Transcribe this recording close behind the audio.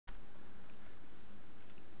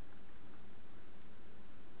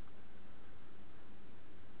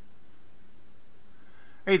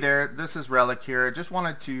Hey there, this is Relic here. I just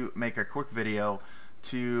wanted to make a quick video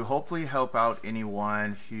to hopefully help out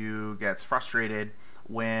anyone who gets frustrated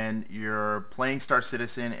when you're playing Star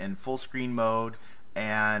Citizen in full screen mode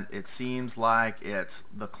and it seems like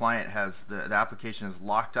the client has the application is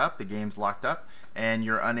locked up, the game's locked up, and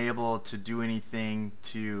you're unable to do anything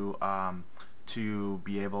to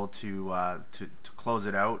be able to close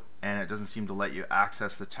it out, and it doesn't seem to let you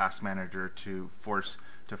access the task manager to force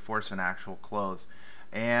an actual close.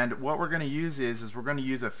 And what we're going to use is we're going to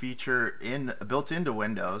use a feature built into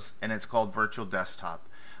Windows, and it's called Virtual Desktop.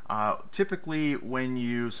 Typically when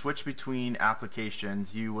you switch between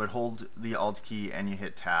applications, you would hold the Alt key and you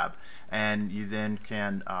hit Tab, and you then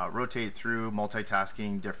can rotate through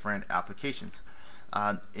multitasking different applications.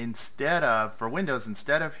 For Windows,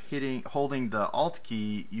 instead of holding the Alt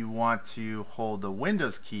key, you want to hold the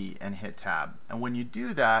Windows key and hit Tab. And when you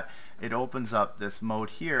do that, it opens up this mode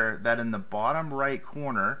here that in the bottom right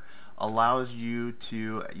corner allows you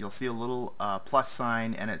to, you'll see a little plus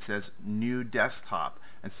sign and it says New Desktop.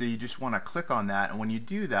 And so you just want to click on that, and when you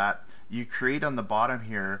do that, you create on the bottom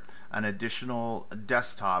here an additional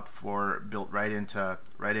desktop built right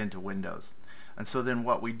into Windows. And so then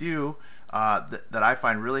what we do that I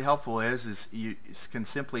find really helpful is you can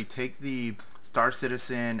simply take the Star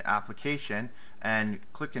Citizen application and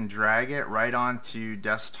click and drag it right onto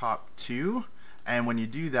desktop 2, and when you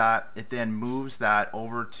do that, it then moves that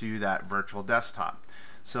over to that virtual desktop.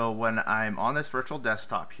 So when I'm on this virtual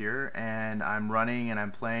desktop here and I'm running and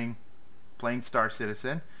I'm playing Star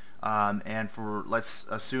Citizen, and let's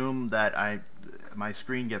assume that my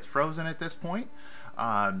screen gets frozen at this point,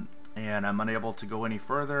 and I'm unable to go any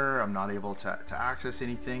further, I'm not able to access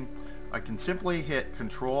anything, I can simply hit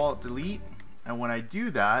Control Delete, and when I do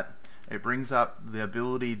that, it brings up the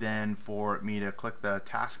ability then for me to click the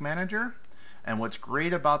Task Manager. And what's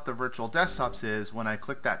great about the virtual desktops is when I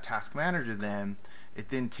click that Task Manager, then it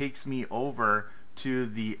then takes me over to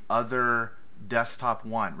the other desktop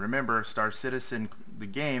 1. Remember, Star Citizen, the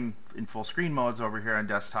game in full screen mode, is over here on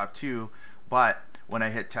desktop 2, but when I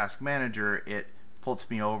hit Task Manager, it puts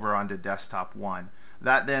me over onto desktop 1.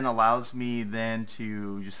 That then allows me then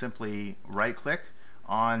to just simply right click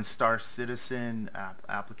on Star Citizen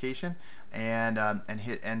application and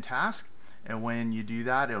hit End Task, and when you do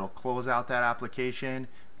that, it'll close out that application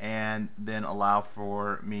and then allow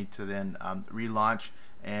for me to then relaunch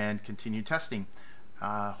and continue testing.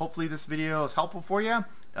 Hopefully this video is helpful for you.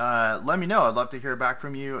 Let me know. I'd love to hear back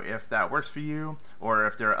from you if that works for you, or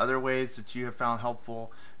if there are other ways that you have found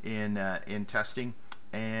helpful in testing.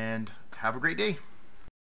 And have a great day.